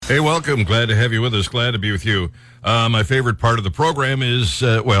Hey, welcome. Glad to have you with us. Glad to be with you. My favorite part of the program is,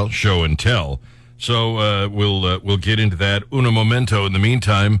 show and tell. So we'll get into that uno momento. In the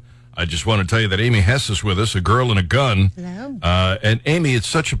meantime, I just want to tell you that Amy Hess is with us, a girl and a gun. Hello. And Amy, it's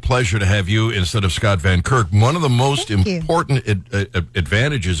such a pleasure to have you instead of Scott Van Kirk. One of the most important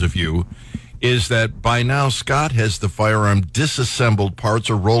advantages of you is that by now Scott has the firearm disassembled. Parts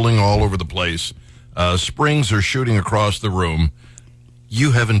are rolling all over the place. Springs are shooting across the room.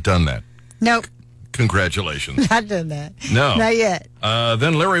 You haven't done that. Nope. Congratulations. Not done that. No. Not yet.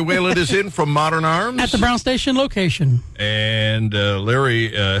 Then Larry Wayland is in from Modern Arms. At the Brown Station location. And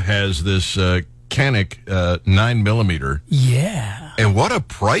Larry has this Canik 9mm. Yeah. And what a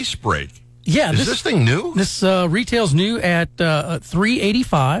price break. Yeah. Is this thing new? This retails new at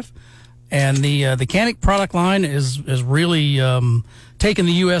 $385. And the Canik product line is really taken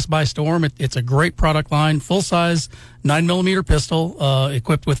the U.S. by storm. It's a great product line, full-size 9mm pistol,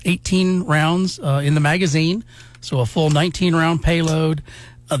 equipped with 18 rounds in the magazine, so a full 19-round payload.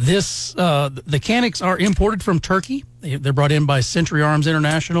 The Caniks are imported from Turkey. They're brought in by Century Arms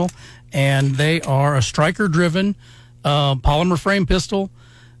International, and they are a striker-driven polymer frame pistol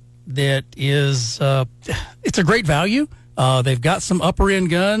that is it's a great value. They've got some upper-end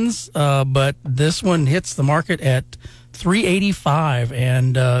guns, but this one hits the market at $385,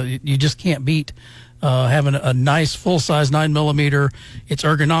 and you just can't beat having a nice full-size 9mm. It's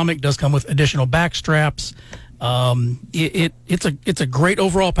ergonomic, does come with additional back straps. It's a great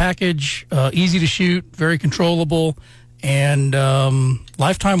overall package, easy to shoot, very controllable, and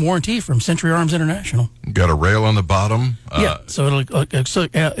lifetime warranty from Century Arms International. Got a rail on the bottom. Yeah, so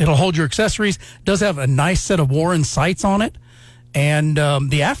it'll hold your accessories. Does have a nice set of Warren sights on it. And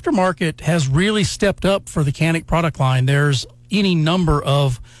the aftermarket has really stepped up for the Canik product line. There's any number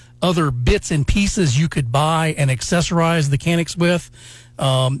of other bits and pieces you could buy and accessorize the Caniks with.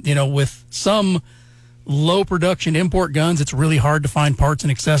 With some low production import guns, it's really hard to find parts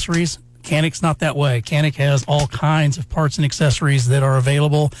and accessories. Canik's not that way. Canik has all kinds of parts and accessories that are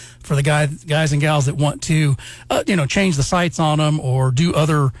available for the guys and gals that want to, change the sights on them or do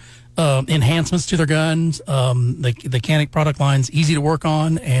other enhancements to their guns. The Canik product line's easy to work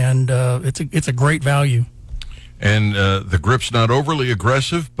on, and it's a great value. And the grip's not overly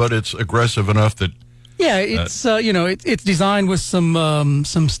aggressive, but it's aggressive enough that. Yeah, it's designed with some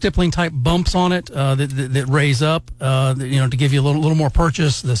stippling type bumps on it that raise up, to give you a little more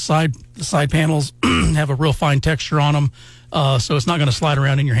purchase. The side panels have a real fine texture on them, so it's not going to slide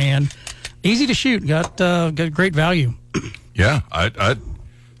around in your hand. Easy to shoot, got great value. Yeah, I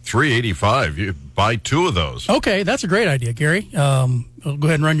 $385. You buy two of those. Okay, that's a great idea, Gary. I'll go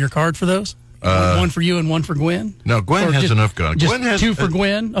ahead and run your card for those. One for you and one for Gwen. No, Gwen has enough guns. Just Gwen has two for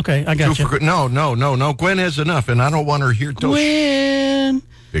Gwen. Okay, I got you. No. Gwen has enough, and I don't want her here. Gwen.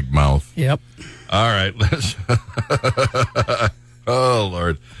 Big mouth. Yep. All right, let's. Oh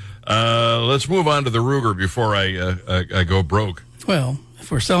Lord, let's move on to the Ruger before I go broke. Well,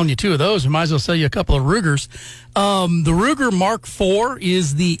 if we're selling you two of those, we might as well sell you a couple of Rugers. The Ruger Mark IV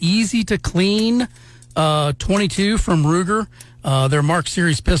is the easy to clean 22 from Ruger. Their Mark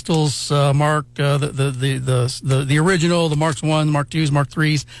Series pistols, the original, the Marks 1, Mark 2s, Mark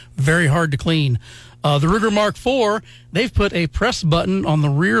 3s, very hard to clean. The Ruger Mark IV, they've put a press button on the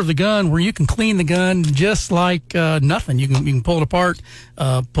rear of the gun where you can clean the gun just like nothing. You can pull it apart,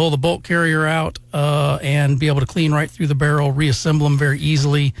 pull the bolt carrier out, and be able to clean right through the barrel, reassemble them very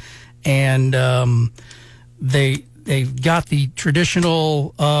easily. And they've got the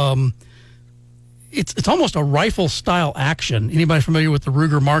traditional. It's almost a rifle style action. Anybody familiar with the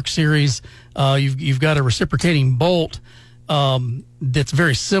Ruger Mark series? You've got a reciprocating bolt that's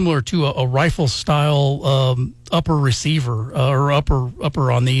very similar to a rifle style upper receiver or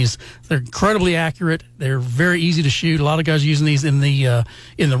upper on these. They're incredibly accurate. They're very easy to shoot. A lot of guys are using these in the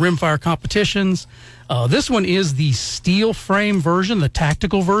rimfire competitions. This one is the steel frame version, the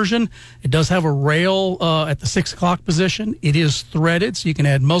tactical version. It does have a rail at the 6 o'clock position. It is threaded, so you can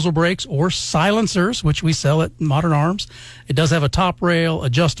add muzzle brakes or silencers, which we sell at Modern Arms. It does have a top rail,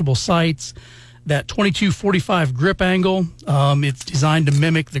 adjustable sights, that 22-45 grip angle. It's designed to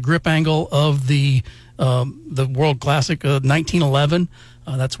mimic the grip angle of the World Classic 1911.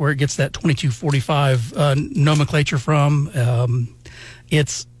 That's where it gets that 22-45 nomenclature from.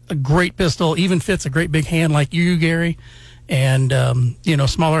 It's a great pistol, even fits a great big hand like you, Gary. And,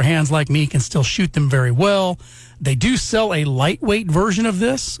 smaller hands like me can still shoot them very well. They do sell a lightweight version of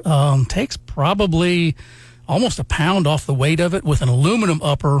this. Takes probably almost a pound off the weight of it with an aluminum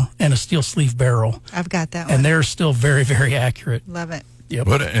upper and a steel sleeve barrel. I've got that one. And they're still very, very accurate. Love it. Yep.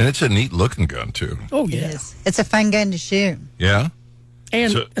 And it's a neat looking gun, too. Oh, It yeah. is. It's a fun gun to shoot. Yeah?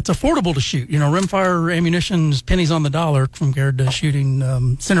 And it's affordable to shoot. Rimfire ammunition's pennies on the dollar compared to shooting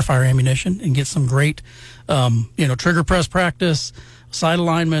centerfire ammunition, and get some great, trigger press practice, sight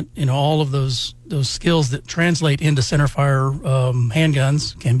alignment. All of those skills that translate into centerfire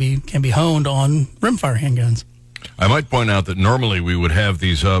handguns can be honed on rimfire handguns. I might point out that normally we would have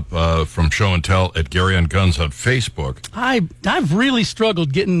these up from Show and Tell at Gary on Guns on Facebook. I've really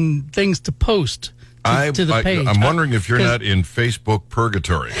struggled getting things to post to the page. I'm wondering if you're not in Facebook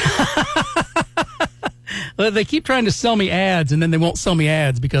purgatory. They keep trying to sell me ads, and then they won't sell me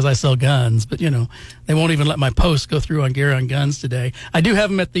ads because I sell guns. But, they won't even let my posts go through on Gary on Guns today. I do have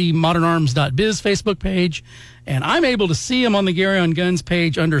them at the modernarms.biz Facebook page, and I'm able to see them on the Gary on Guns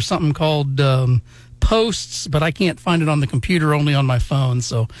page under something called posts, but I can't find it on the computer, only on my phone.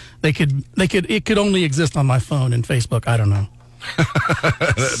 So it could only exist on my phone and Facebook. I don't know.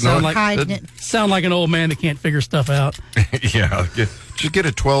 Sound like an old man that can't figure stuff out. Yeah, just get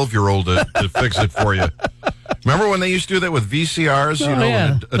a 12-year-old to fix it for you. Remember when they used to do that with VCRs?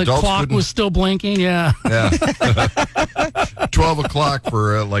 When the clock was still blinking. Yeah. 12 o'clock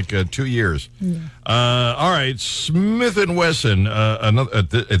for 2 years. Yeah. All right, Smith & Wesson,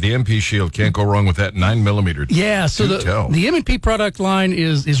 the MP Shield, can't go wrong with that 9mm. Yeah, so the M&P product line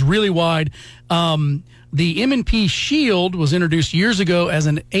is really wide. The M&P Shield was introduced years ago as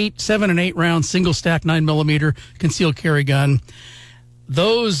an 7 and 8 round single stack 9mm concealed carry gun.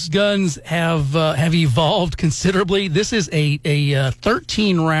 Those guns have evolved considerably. This is a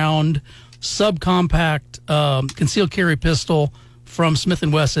 13 round subcompact concealed carry pistol from Smith &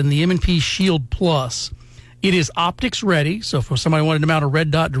 Wesson, the M&P Shield Plus. It is optics ready, so if somebody wanted to mount a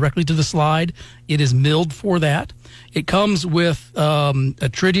red dot directly to the slide, it is milled for that. It comes with a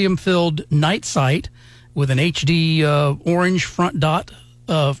tritium filled night sight with an HD orange front dot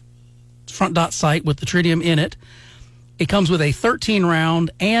sight with the tritium in it. It comes with a 13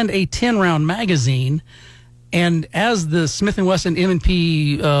 round and a 10 round magazine. And as the Smith & Wesson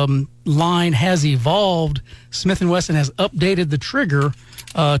M&P line has evolved, Smith & Wesson has updated the trigger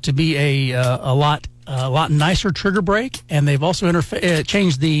to be a lot nicer trigger break, and they've also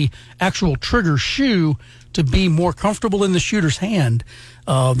changed the actual trigger shoe to be more comfortable in the shooter's hand.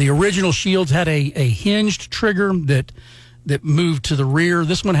 The original Shields had a hinged trigger that moved to the rear.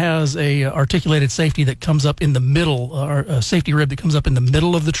 This one has a articulated safety that comes up in the middle, or a safety rib that comes up in the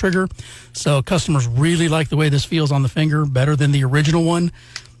middle of the trigger. So customers really like the way this feels on the finger, better than the original one.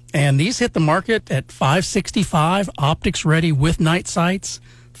 And these hit the market at $565, optics ready with night sights,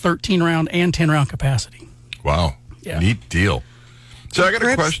 13 round and 10 round capacity. Wow. Yeah. Neat deal. So I got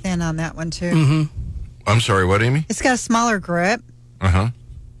a question. Thin on that one too. Mm-hmm. I'm sorry, what, Amy? It's got a smaller grip. Uh-huh.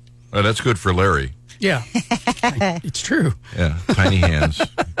 Oh, that's good for Larry. Yeah. It's true. Yeah. Tiny hands.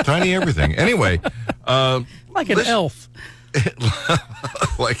 Tiny everything. Anyway. Like an elf.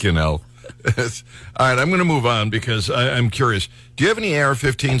 Like an elf. All right, I'm going to move on because I'm curious. Do you have any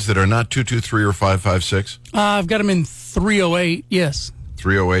AR-15s that are not 223 or 5.56? I've got them in 308, yes.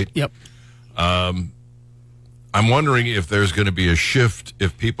 308? Yep. I'm wondering if there's going to be a shift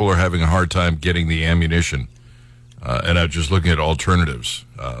if people are having a hard time getting the ammunition. And I'm just looking at alternatives.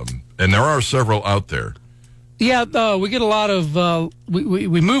 And there are several out there. Yeah, we get a lot of,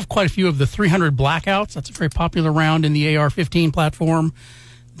 we move quite a few of the 300 Blackouts. That's a very popular round in the AR-15 platform.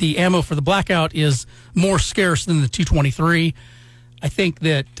 The ammo for the Blackout is more scarce than the 223. I think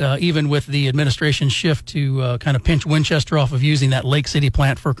that even with the administration's shift to kind of pinch Winchester off of using that Lake City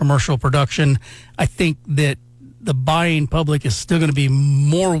plant for commercial production, I think that the buying public is still going to be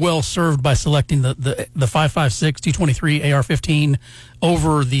more well served by selecting the 5.56, 223 AR-15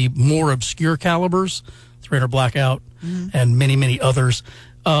 over the more obscure calibers, 300 Blackout, and many, many others.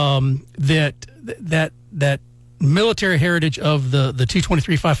 That military heritage of the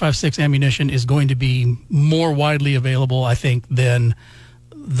 223 5.56 ammunition is going to be more widely available, I think, than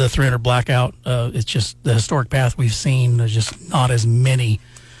the 300 Blackout. It's just the historic path we've seen. There's just not as many.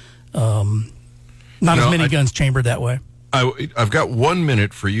 As many guns chambered that way. I've got 1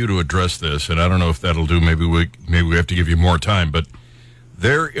 minute for you to address this, and I don't know if that'll do. Maybe we have to give you more time. But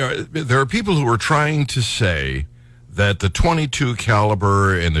there are people who are trying to say that the 22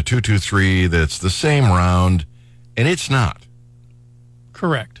 caliber and the 223, that's the same round, and it's not.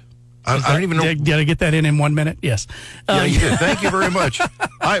 Correct. I don't even know. Did I get that in 1 minute? Yes. Yeah, you did. Thank you very much.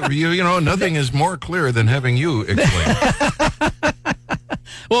 Nothing is more clear than having you explain.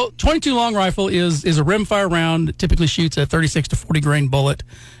 Well, 22 long rifle is a rimfire round that typically shoots a 36 to 40 grain bullet,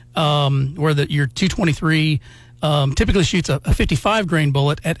 where your 223 typically shoots a 55 grain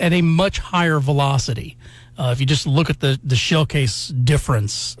bullet at a much higher velocity. If you just look at the shell case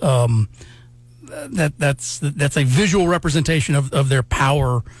difference, that's a visual representation of their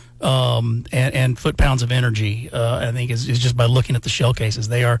power and foot-pounds of energy. I think is just by looking at the shell cases.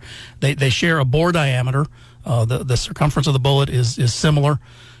 They share a bore diameter. The circumference of the bullet is similar,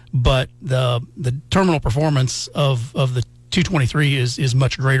 but the terminal performance of the 223 is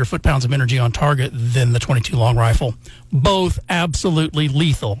much greater foot-pounds of energy on target than the 22 long rifle. Both absolutely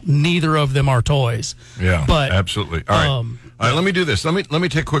lethal. Neither of them are toys. Yeah, but absolutely. All right. All right, let me do this. Let me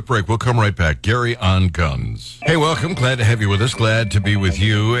take a quick break. We'll come right back. Gary on Guns. Hey, welcome. Glad to have you with us. Glad to be with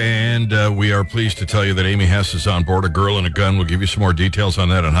you. And we are pleased to tell you that Amy Hess is on board, A Girl and a Gun. We'll give you some more details on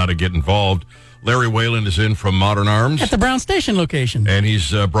that and how to get involved. Larry Whalen is in from Modern Arms. At the Brown Station location. And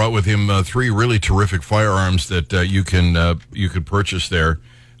he's brought with him 3 really terrific firearms that you could purchase there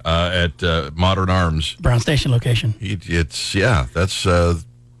at Modern Arms. Brown Station location. That's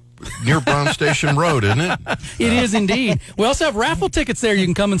near Brown Station Road, isn't it? It is indeed. We also have raffle tickets there. You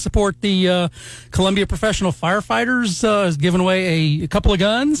can come and support the Columbia Professional Firefighters, giving away a couple of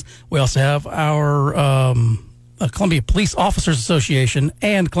guns. We also have our Columbia Police Officers Association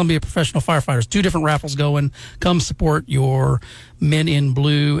and Columbia Professional Firefighters. 2 different raffles going. Come support your men in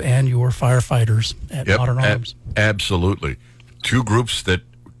blue and your firefighters at Modern Arms. Absolutely. 2 groups that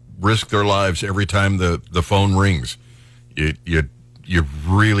risk their lives every time the phone rings. You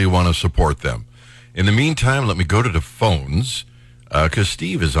really want to support them. In the meantime, let me go to the phones because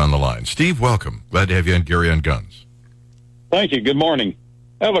Steve is on the line. Steve, welcome. Glad to have you on Gary on Guns. Thank you. Good morning.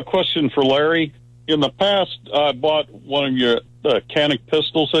 I have a question for Larry. In the past, I bought one of your Canic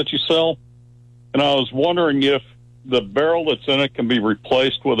pistols that you sell, and I was wondering if the barrel that's in it can be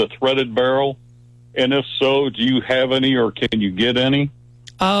replaced with a threaded barrel, and if so, do you have any or can you get any?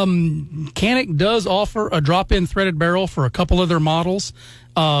 Canic does offer a drop-in threaded barrel for a couple of their models.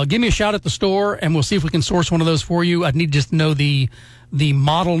 Give me a shout at the store, and we'll see if we can source one of those for you. I'd need just to know the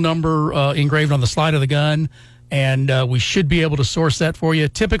model number engraved on the slide of the gun, and we should be able to source that for you.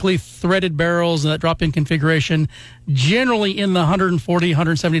 Typically, threaded barrels in that drop-in configuration, generally in the $140,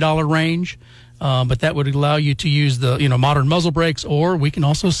 $170 range. But that would allow you to use the modern muzzle brakes, or we can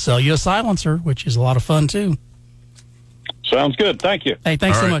also sell you a silencer, which is a lot of fun too. Sounds good. Thank you. Hey,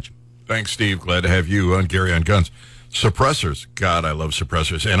 thanks so much. Thanks, Steve. Glad to have you on Gary on Guns. Suppressors. God, I love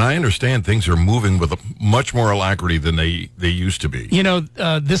suppressors. And I understand things are moving with much more alacrity than they used to be.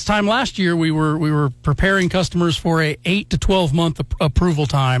 This time last year, we were preparing customers for a 8 to 12 month approval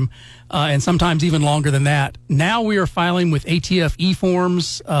time, and sometimes even longer than that. Now we are filing with ATF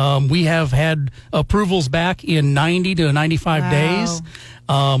e-forms. We have had approvals back in 90 to 95 days.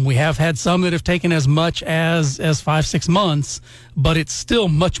 We have had some that have taken as much as 5-6 months, but it's still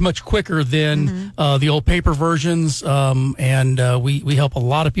much, much quicker than the old paper versions. And we help a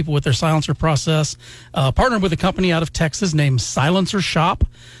lot of people with their silencer process. Partnered with a company out of Texas named Silencer Shop,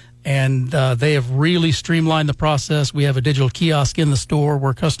 and they have really streamlined the process. We have a digital kiosk in the store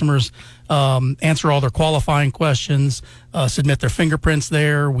where customers answer all their qualifying questions, submit their fingerprints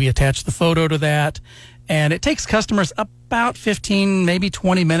there. We attach the photo to that. And it takes customers about 15, maybe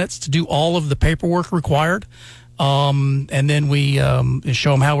 20 minutes to do all of the paperwork required. And then we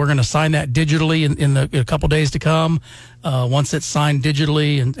show them how we're going to sign that digitally in a couple days to come. Once it's signed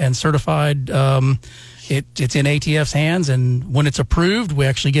digitally and certified, it's in ATF's hands. And when it's approved, we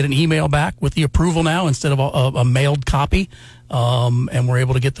actually get an email back with the approval now instead of a mailed copy. And we're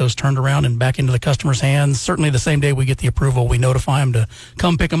able to get those turned around and back into the customer's hands. Certainly the same day we get the approval, we notify them to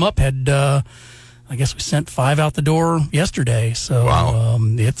come pick them up. I guess we sent 5 out the door yesterday, so wow.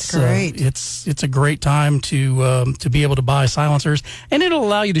 It's a great time to be able to buy silencers, and it'll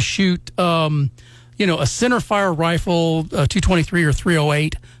allow you to shoot, a center fire rifle, 223 or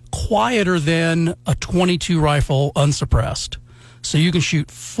 308, quieter than a 22 rifle unsuppressed. So you can shoot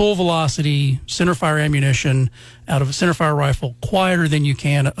full velocity center fire ammunition out of a center fire rifle quieter than you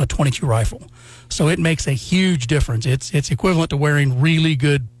can a 22 rifle. So it makes a huge difference. It's equivalent to wearing really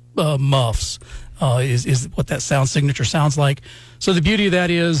good muffs. Is what that sound signature sounds like. So the beauty of that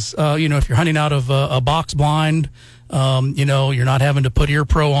is, if you're hunting out of a box blind, you're not having to put Ear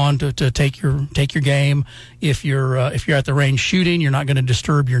Pro on to take your game. If you're at the range shooting, you're not going to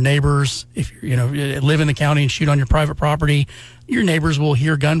disturb your neighbors. If you live in the county and shoot on your private property, your neighbors will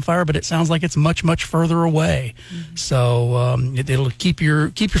hear gunfire, but it sounds like it's much, much further away. Mm-hmm. So it'll keep you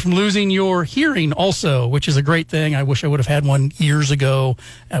from losing your hearing also, which is a great thing. I wish I would have had one years ago.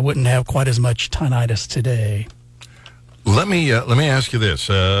 I wouldn't have quite as much tinnitus today. Let me ask you this.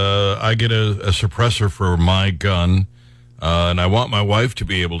 I get a suppressor for my gun, and I want my wife to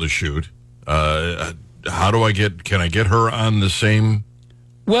be able to shoot. How do can I get her on the same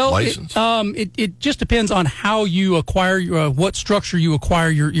license? It just depends on how you acquire, what structure you acquire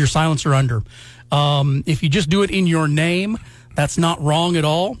your silencer under. If you just do it in your name, that's not wrong at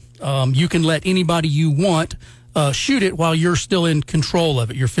all. You can let anybody you want shoot it while you're still in control of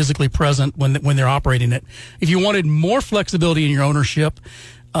it. You're physically present when they're operating it. If you wanted more flexibility in your ownership,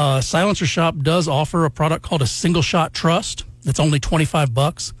 Silencer Shop does offer a product called a single shot trust. That's only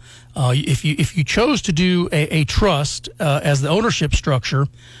 $25. If you chose to do a trust as the ownership structure,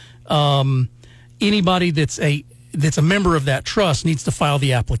 anybody that's a member of that trust needs to file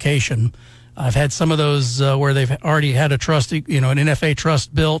the application. I've had some of those where they've already had a trust, an NFA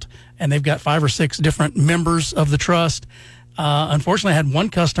trust built, and they've got 5 or 6 different members of the trust. Unfortunately, I had one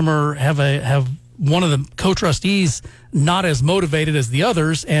customer have one of the co-trustees not as motivated as the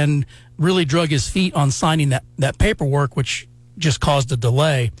others and really drug his feet on signing that paperwork, which just caused a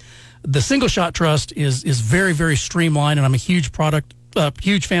delay. The single shot trust is very, very streamlined, and I'm a huge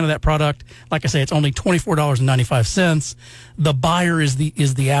fan of that product. Like I say, it's only $24.95. The buyer is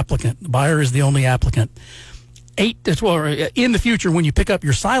the applicant. The buyer is the only applicant. In the future, when you pick up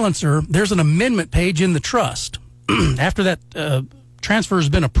your silencer, there's an amendment page in the trust. After that transfer has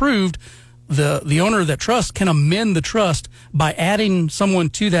been approved, the owner of that trust can amend the trust by adding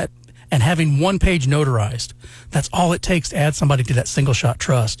someone to that and having one page notarized. That's all it takes to add somebody to that single shot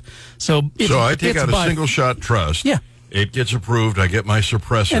trust. So I take out a single shot trust. Yeah. It gets approved. I get my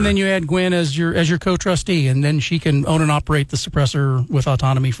suppressor. And then you add Gwen as your co-trustee, and then she can own and operate the suppressor with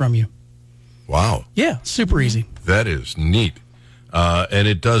autonomy from you. Wow. Yeah, super easy. That is neat. And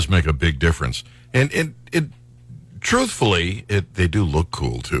it does make a big difference. And it truthfully, they do look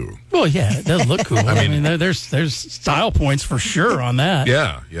cool, too. Well, yeah, it does look cool. I mean, there's style points for sure on that.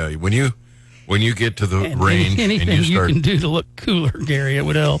 Yeah. When you get to the range anything and you can do to look cooler, Gary, it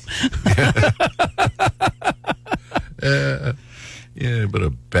would help. Yeah, but a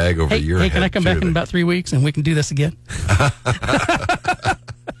bag over your head. Hey, can I come back in about 3 weeks and we can do this again?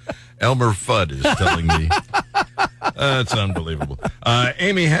 Elmer Fudd is telling me. That's unbelievable.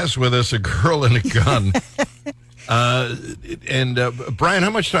 Amy Hess with us, a girl and a gun. Brian,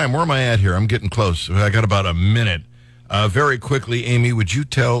 how much time? Where am I at here? I'm getting close. I got about a minute. Very quickly, Amy, would you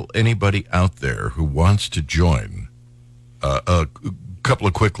tell anybody out there who wants to join a couple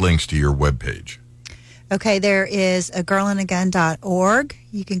of quick links to your webpage? Okay, there is a girlandagun.org.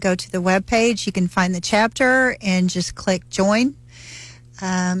 You can go to the webpage. You can find the chapter and just click join.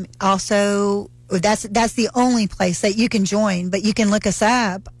 Also, that's the only place that you can join, but you can look us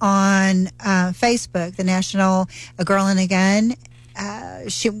up on Facebook. The National A Girl and a Gun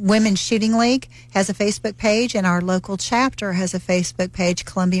Women's Shooting League has a Facebook page, and our local chapter has a Facebook page,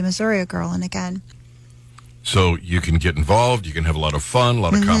 Columbia, Missouri, A Girl and a Gun. So you can get involved. You can have a lot of fun, a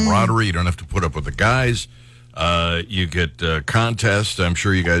lot of camaraderie. You don't have to put up with the guys. You get contests. I'm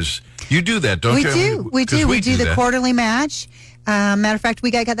sure you guys, you do that, don't you? We do. We do the that. quarterly match. Matter of fact, we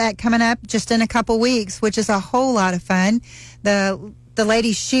got that coming up just in a couple weeks, which is a whole lot of fun. The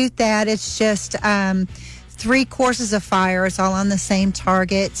ladies shoot that. It's just 3 courses of fire. It's all on the same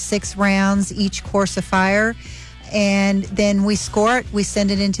target, 6 rounds each course of fire. And then we score it. We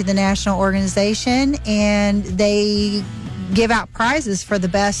send it into the national organization, and they give out prizes for the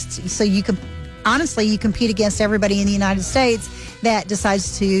best. So you can, honestly, you compete against everybody in the United States that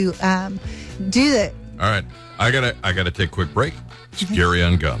decides to do that. All right. I gotta take a quick break. It's Gary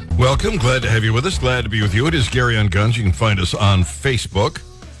on Gun. Welcome. Glad to have you with us. Glad to be with you. It is Gary on Guns. You can find us on Facebook.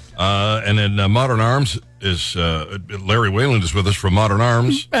 And then Modern Arms is Larry Wayland is with us from Modern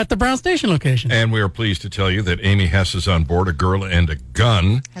Arms at the Brown Station location. And we are pleased to tell you that Amy Hess is on board, a girl and a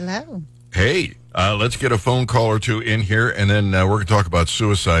gun. Hello. Hey, let's get a phone call or two in here, and then we're going to talk about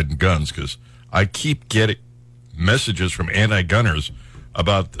suicide and guns, because I keep getting messages from anti-gunners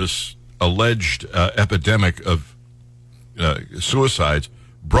about this alleged epidemic of suicides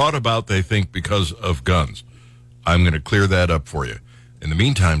brought about, they think, because of guns. I'm going to clear that up for you. In the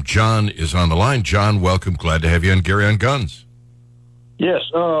meantime, John is on the line. John, welcome. Glad to have you on Gary on Guns. Yes,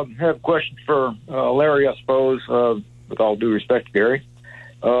 I have a question for Larry, I suppose, with all due respect to Gary.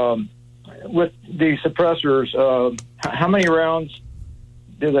 With the suppressors, how many rounds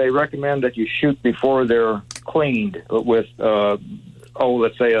do they recommend that you shoot before they're cleaned with,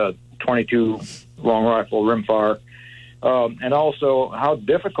 let's say a 22 long rifle rimfire? And also, how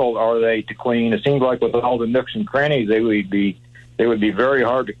difficult are they to clean? It seems like with all the nooks and crannies, they would be very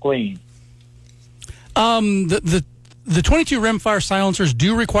hard to clean. The 22 rimfire silencers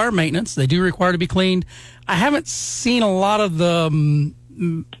do require maintenance. They do require to be cleaned. I haven't seen a lot of the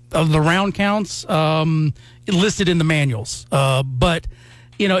round counts listed in the manuals, but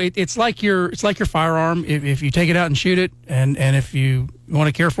it's like your firearm. If you take it out and shoot it, and if you want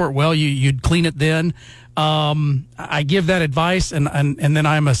to care for it well, you'd clean it then. I give that advice, and then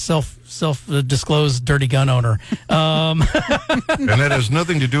I'm a self disclosed dirty gun owner. And that has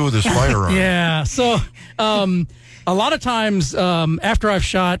nothing to do with his firearm. Yeah. So a lot of times after I've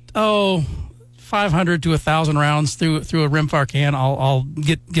shot 500 to 1,000 rounds through a rimfire can, I'll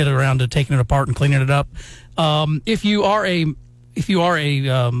get around to taking it apart and cleaning it up. If you are a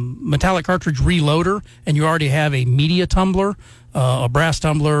metallic cartridge reloader and you already have a media tumbler, a brass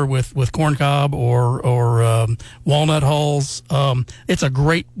tumbler with corncob or walnut hulls, it's a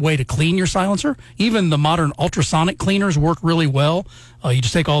great way to clean your silencer. Even the modern ultrasonic cleaners work really well. You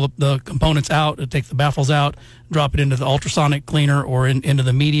just take all the components out, take the baffles out, drop it into the ultrasonic cleaner or into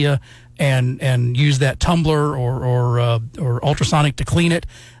the media, and use that tumbler or ultrasonic to clean it.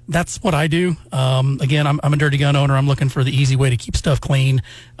 That's what I do. Again, I'm a dirty gun owner. I'm looking for the easy way to keep stuff clean.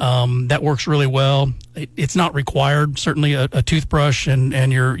 That works really well. It's not required. Certainly a toothbrush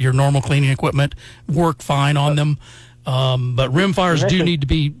and your normal cleaning equipment work fine on them. But rimfires do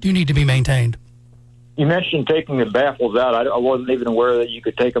need to be maintained. You mentioned taking the baffles out. I wasn't even aware that you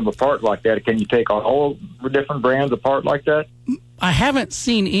could take them apart like that. Can you take all the different brands apart like that? I haven't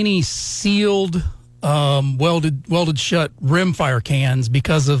seen any sealed welded shut rimfire cans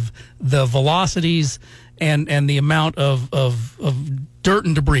because of the velocities and the amount of dirt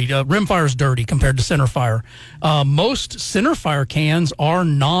and debris. Rimfire's dirty compared to centerfire. Most centerfire cans are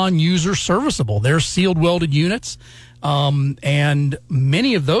non-user serviceable. They're sealed welded units, and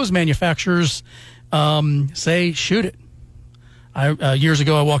many of those manufacturers say shoot it. Years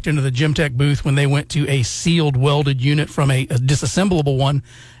ago, I walked into the Gemtech booth when they went to a sealed welded unit from a disassemblable one,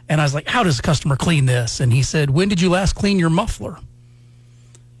 and I was like, how does a customer clean this? And he said, when did you last clean your muffler?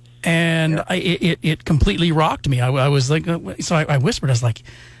 And it completely rocked me. I was like, so I whispered, I was like,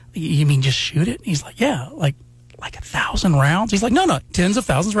 you mean just shoot it? He's like, yeah, like 1,000 rounds? He's like, no, tens of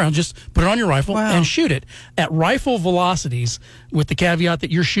thousands of rounds. Just put it on your rifle and shoot it at rifle velocities, with the caveat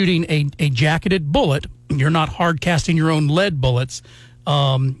that you're shooting a jacketed bullet. You're not hard casting your own lead bullets.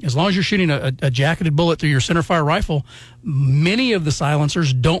 As long as you're shooting a jacketed bullet through your centerfire rifle, many of the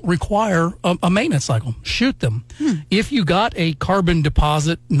silencers don't require a maintenance cycle. Shoot them. If you got a carbon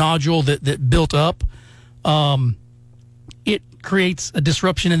deposit nodule that built up, it creates a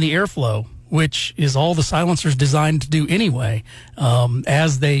disruption in the airflow, which is all the silencer's designed to do anyway.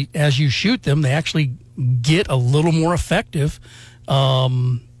 As you shoot them, they actually get a little more effective.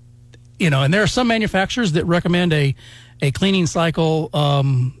 And there are some manufacturers that recommend a cleaning cycle.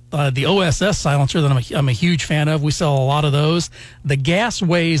 The OSS silencer that I'm a huge fan of, we sell a lot of those. The gas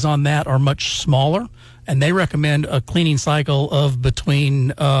ways on that are much smaller, and they recommend a cleaning cycle of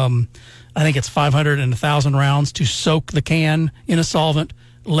between, I think it's 500 and 1,000 rounds to soak the can in a solvent,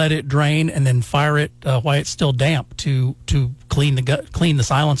 let it drain, and then fire it while it's still damp to clean the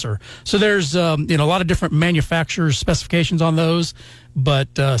silencer. So there's a lot of different manufacturers' specifications on those,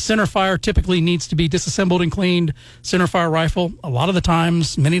 but centerfire typically needs to be disassembled and cleaned. Centerfire rifle, a lot of the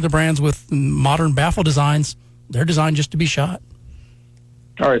times, many of the brands with modern baffle designs, they're designed just to be shot.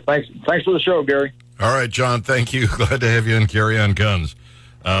 All right, thanks for the show, Gary. All right, John, thank you. Glad to have you in Carry On Guns.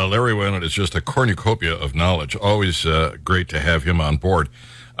 Larry Whalen is just a cornucopia of knowledge. Always great to have him on board.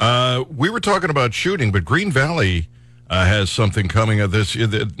 We were talking about shooting, but Green Valley has something coming. This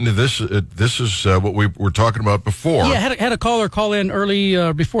is what we were talking about before. Yeah, had a caller call in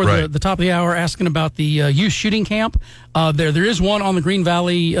early before the top of the hour asking about the youth shooting camp. There is one on the Green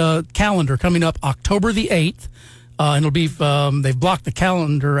Valley calendar coming up October the 8th. And it'll be, they've blocked the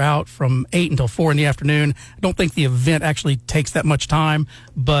calendar out from 8 until 4 in the afternoon. I don't think the event actually takes that much time,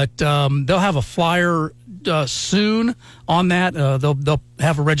 but they'll have a flyer soon on that. They'll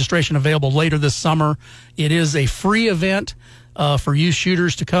have a registration available later this summer. It is a free event for youth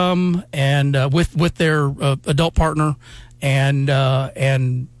shooters to come and with their adult partner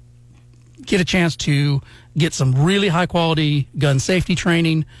and get a chance to get some really high quality gun safety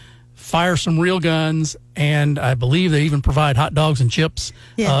training, fire some real guns, and I believe they even provide hot dogs and chips.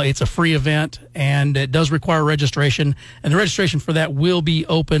 Yeah. It's a free event, and it does require registration, and the registration for that will be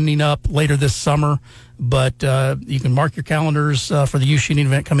opening up later this summer, but you can mark your calendars for the youth shooting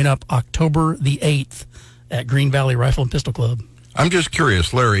event coming up October the 8th at Green Valley Rifle and Pistol Club. I'm just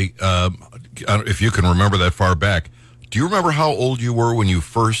curious, Larry, if you can remember that far back, do you remember how old you were when you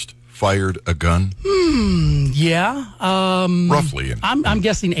first fired a gun? Yeah. Roughly. I'm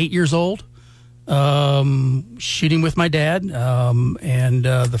guessing 8 years old. Shooting with my dad. And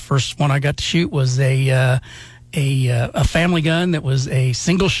the first one I got to shoot was a family gun that was a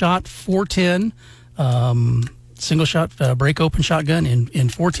single shot 410. single shot break open shotgun in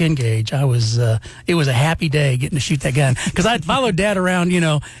 410 gauge. I was it was a happy day getting to shoot that gun because I'd followed Dad around,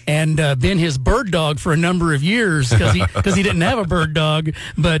 and been his bird dog for a number of years because he didn't have a bird dog,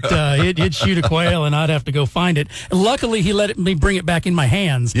 but it'd shoot a quail and I'd have to go find it. Luckily, he let me bring it back in my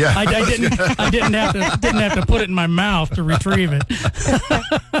hands. Yeah. I didn't have to put it in my mouth to retrieve it.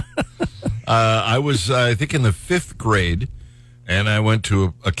 I was, I think, in the 5th grade, and I went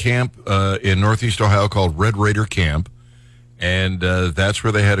to a camp in Northeast Ohio called Red Raider Camp, and that's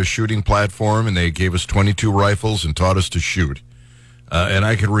where they had a shooting platform, and they gave us 22 rifles and taught us to shoot. And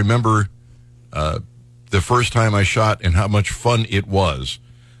I can remember the first time I shot and how much fun it was.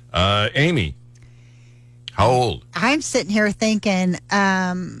 Amy, how old? I'm sitting here thinking,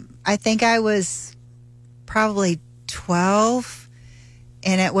 I think I was probably 12.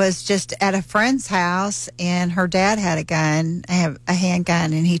 And it was just at a friend's house, and her dad had a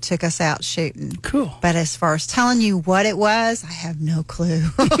handgun, and he took us out shooting. Cool. But as far as telling you what it was, I have no clue.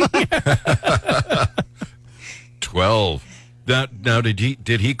 12. Now, did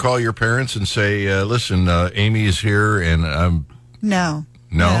he call your parents and say, "Listen, Amy is here," and I'm No.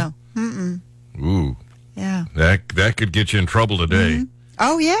 no. Mm-mm. Ooh, Yeah. that could get you in trouble today. Mm-hmm.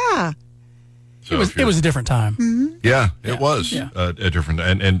 Oh yeah. So It was a different time. Mm-hmm. Yeah, it was Yeah. a different,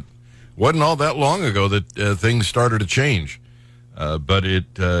 and wasn't all that long ago that things started to change. But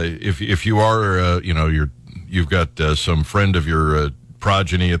if you are, you've got some friend of your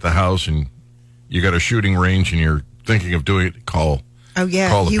progeny at the house, and you got a shooting range, and you're thinking of doing it, call. Oh yeah.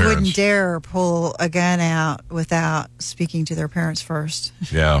 Call the You parents. wouldn't dare pull a gun out without speaking to their parents first.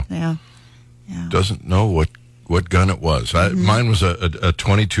 Yeah, Yeah. Yeah. doesn't know what gun it was. Mine was a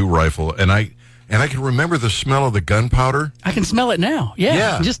 22 rifle, and I can remember the smell of the gunpowder. I can smell it now. Yeah.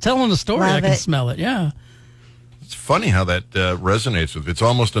 Yeah. Just telling the story, I Love can it. smell it. Yeah. It's funny how that resonates with. It's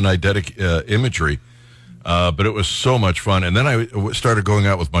almost an eidetic imagery, but it was so much fun. And then I started going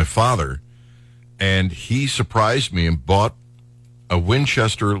out with my father, and he surprised me and bought a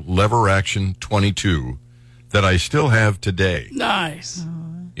Winchester lever action 22 that I still have today. Nice.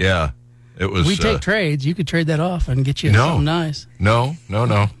 Yeah, it was. We take trades. You could trade that off and get you No. something nice. No.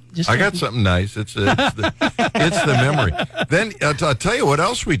 Just I got checking. something nice. It's the memory. Then I'll tell you what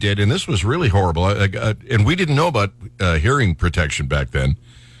else we did, and this was really horrible. And we didn't know about hearing protection back then.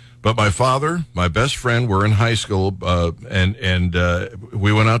 But my father, my best friend, were in high school, and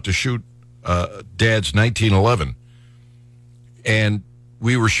we went out to shoot Dad's 1911, and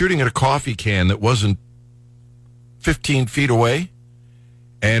we were shooting at a coffee can that wasn't 15 feet away,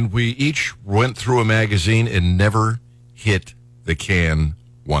 and we each went through a magazine and never hit the can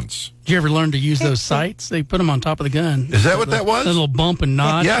once. Did you ever learn to use those sights? They put them on top of the gun. Is that what that was? A little bump and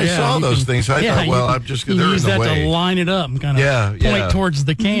notch. Yeah, I saw you those can- things. I thought, you well, can- I'm just you they're can use in the that way. to line it up and kind of Yeah, point yeah. towards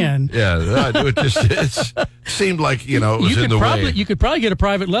the can. Yeah, it seemed like it was you in could the probably way. you could probably get a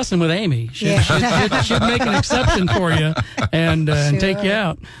private lesson with Amy. She'd make an exception for you and take you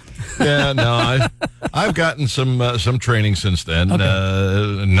out. Yeah, no, I've gotten some training since then.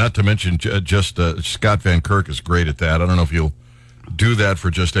 Not to mention, just Scott Van Kirk is great at that. I don't know if he'll do that for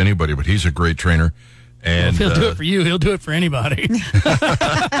just anybody, but he's a great trainer. And If he'll do it for you, he'll do it for anybody.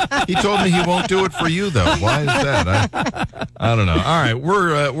 he told me he won't do it for you, though. Why is that? I don't know. All right,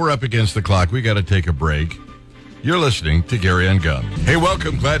 we're up against the clock. We got to take a break. You're listening to Gary on Gun. Hey,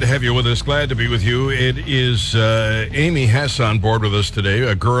 welcome. Glad to have you with us. Glad to be with you. It is Amy Hess on board with us today,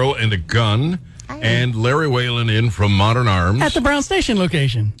 a girl and a gun, and Larry Whalen in from Modern Arms. At the Brown Station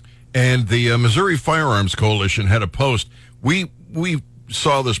location. And the Missouri Firearms Coalition had a post. We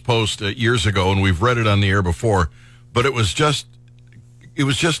saw this post years ago, and we've read it on the air before, but it was just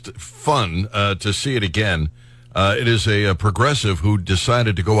fun to see it again. It is a progressive who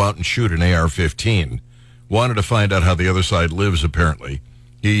decided to go out and shoot an AR-15. Wanted to find out how the other side lives, apparently.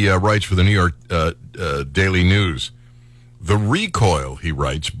 He writes for the New York Daily News. The recoil, he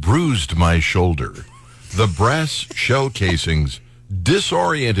writes, bruised my shoulder. The brass shell casings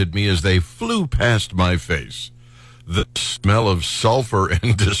disoriented me as they flew past my face. The smell of sulfur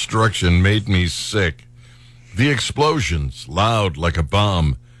and destruction made me sick. The explosions, loud like a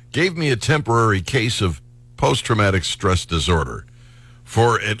bomb, gave me a temporary case of post-traumatic stress disorder.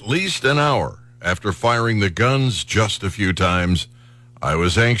 For at least an hour after firing the guns just a few times, I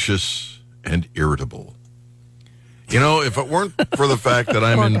was anxious and irritable. You know, if it weren't for the fact that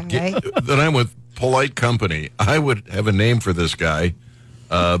I'm with polite company, I would have a name for this guy.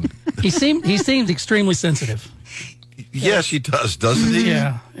 He seems extremely sensitive. Yes, he does, doesn't he?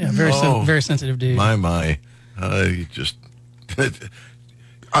 Yeah, very very sensitive dude. My. You just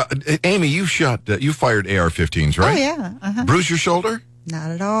Amy, you fired AR-15s, right? Oh yeah. Uh-huh. Bruise your shoulder?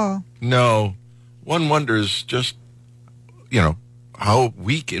 Not at all. No. one wonders just, how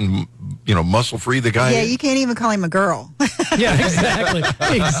weak and, muscle-free the guy Yeah, is. you can't even call him a girl. Yeah, exactly.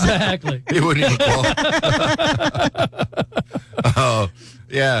 Exactly. He wouldn't even call.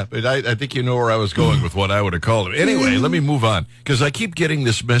 Yeah, but I think you know where I was going with what I would have called him. Anyway, let me move on, because I keep getting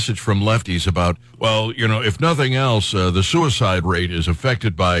this message from lefties about, well, if nothing else, the suicide rate is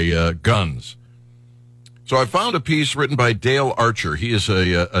affected by guns. So I found a piece written by Dale Archer. He is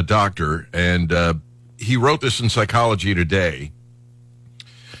a doctor, and he wrote this in Psychology Today.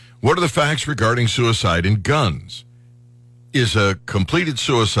 What are the facts regarding suicide and guns? Is a completed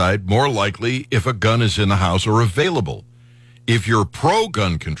suicide more likely if a gun is in the house or available? If you're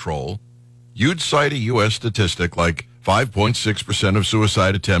pro-gun control, you'd cite a U.S. statistic like 5.6% of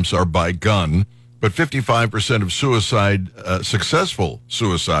suicide attempts are by gun, but 55% of successful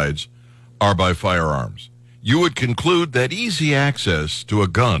suicides are by firearms. You would conclude that easy access to a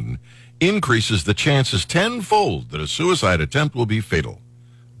gun increases the chances tenfold that a suicide attempt will be fatal.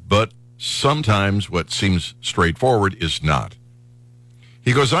 But sometimes what seems straightforward is not.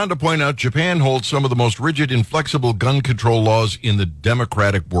 He goes on to point out Japan holds some of the most rigid, inflexible gun control laws in the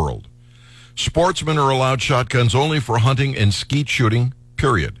democratic world. Sportsmen are allowed shotguns only for hunting and skeet shooting,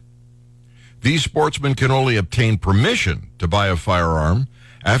 period. These sportsmen can only obtain permission to buy a firearm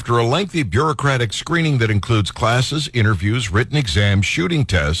after a lengthy bureaucratic screening that includes classes, interviews, written exams, shooting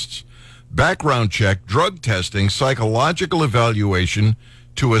tests, background check, drug testing, psychological evaluation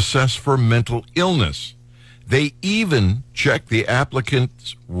to assess for mental illness. They even check the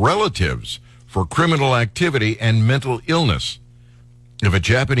applicant's relatives for criminal activity and mental illness. If a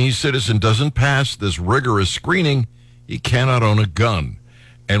Japanese citizen doesn't pass this rigorous screening, he cannot own a gun.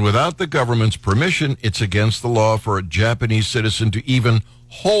 And without the government's permission, it's against the law for a Japanese citizen to even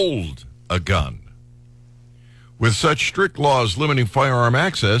hold a gun. With such strict laws limiting firearm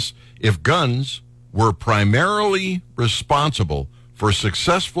access, if guns were primarily responsible for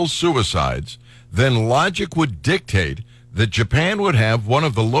successful suicides, then logic would dictate that Japan would have one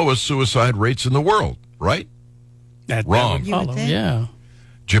of the lowest suicide rates in the world, right? Wrong. You would think. Yeah.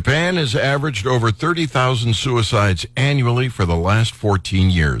 Japan has averaged over 30,000 suicides annually for the last 14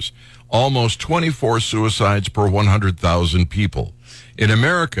 years, almost 24 suicides per 100,000 people. In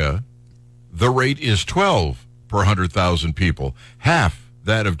America, the rate is 12 per 100,000 people, half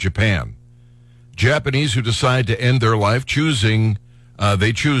that of Japan. Japanese who decide to end their life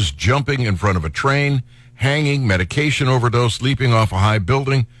they choose jumping in front of a train, hanging, medication overdose, leaping off a high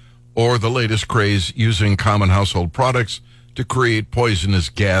building, or the latest craze, using common household products to create poisonous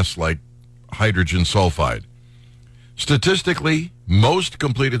gas like hydrogen sulfide. Statistically, most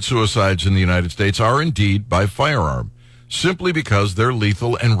completed suicides in the United States are indeed by firearm, simply because they're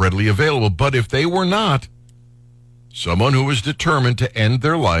lethal and readily available. But if they were not, someone who was determined to end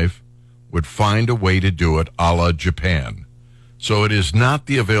their life would find a way to do it, a la Japan. So it is not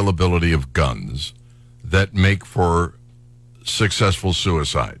the availability of guns that make for successful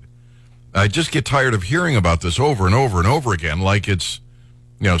suicide. I just get tired of hearing about this over and over and over again, like it's,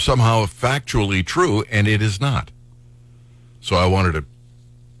 somehow factually true, and it is not. So I wanted to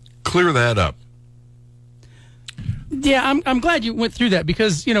clear that up. Yeah, I'm glad you went through that,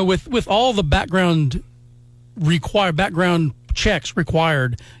 because with all the background checks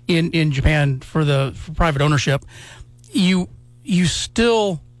required in Japan for private ownership, you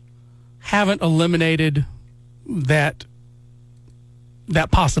still haven't eliminated that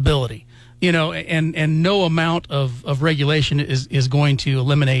possibility, and no amount of regulation is going to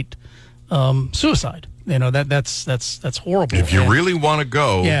eliminate suicide. That's horrible. If you really want to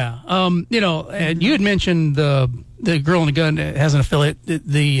go, yeah, and you had mentioned the Girl in a Gun has an affiliate,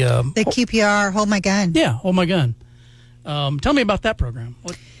 the QPR, Hold My Gun. Yeah, Hold My Gun. Tell me about that program.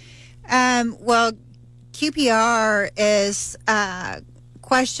 Well, QPR is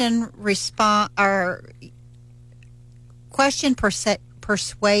question, response, or question,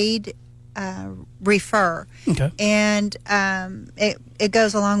 persuade, refer. Okay. And it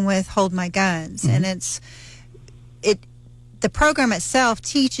goes along with Hold My Guns. Mm-hmm. And the program itself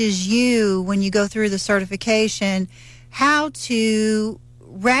teaches you, when you go through the certification, how to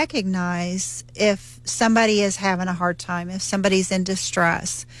recognize if somebody is having a hard time, if somebody's in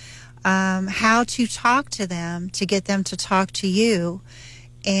distress, how to talk to them to get them to talk to you,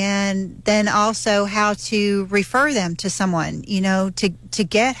 and then also how to refer them to someone, to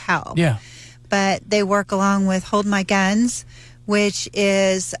get help. Yeah. But they work along with Hold My Guns, which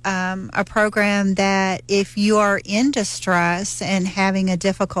is a program that if you are in distress and having a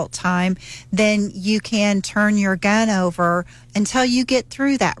difficult time, then you can turn your gun over until you get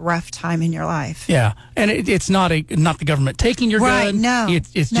through that rough time in your life. Yeah, and it's not the government taking your Right, gun. no,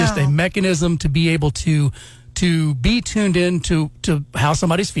 it's just a mechanism to be able to be tuned in to how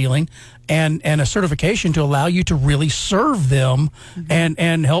somebody's feeling, and a certification to allow you to really serve them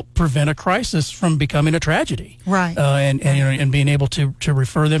and help prevent a crisis from becoming a tragedy. Right. And being able to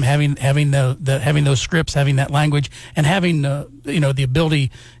refer them, having those scripts, having that language, and having the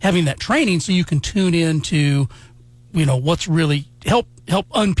ability, having that training, so you can tune in to what's really help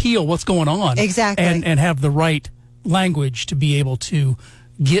unpeel what's going on. Exactly. And have the right language to be able to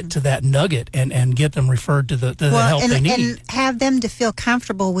get to that nugget and get them referred to the help they need. And have them to feel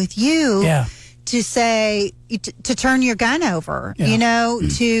comfortable with you to say, to turn your gun over,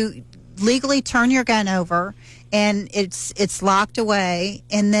 to legally turn your gun over, and it's locked away,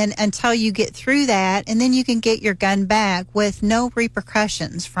 and then until you get through that, and then you can get your gun back with no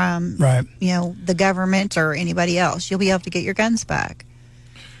repercussions from the government or anybody else. You'll be able to get your guns back.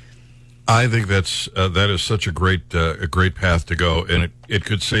 I think that is such a great path to go, and it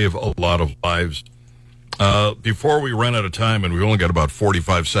could save a lot of lives. Before we run out of time, and we've only got about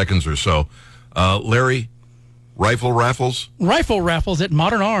 45 seconds or so, Larry, rifle raffles? Rifle raffles at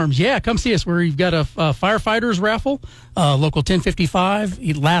Modern Arms. Yeah, come see us. We've got a firefighters raffle, local 1055.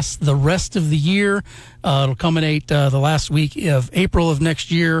 It lasts the rest of the year. It'll culminate the last week of April of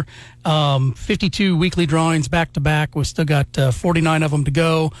next year. 52 weekly drawings back to back. We've still got 49 of them to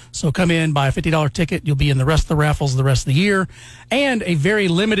go. So come in, buy a $50 ticket. You'll be in the rest of the raffles the rest of the year. And a very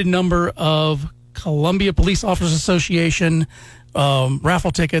limited number of Columbia Police Officers Association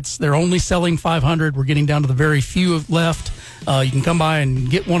raffle tickets. They're only selling 500. We're getting down to the very few left. You can come by and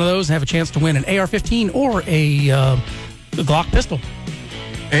get one of those and have a chance to win an AR-15 or a Glock pistol.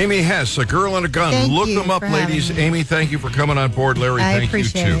 Amy Hess, A Girl and a Gun. Thank Look you them up, for ladies. having me. Amy, thank you for coming on board. Larry, I thank you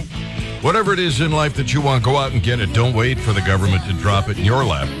appreciate too. it. Whatever it is in life that you want, go out and get it. Don't wait for the government to drop it in your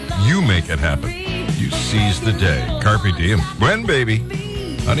lap. You make it happen. You seize the day. Carpe diem. When, baby?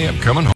 Honey, I'm coming home.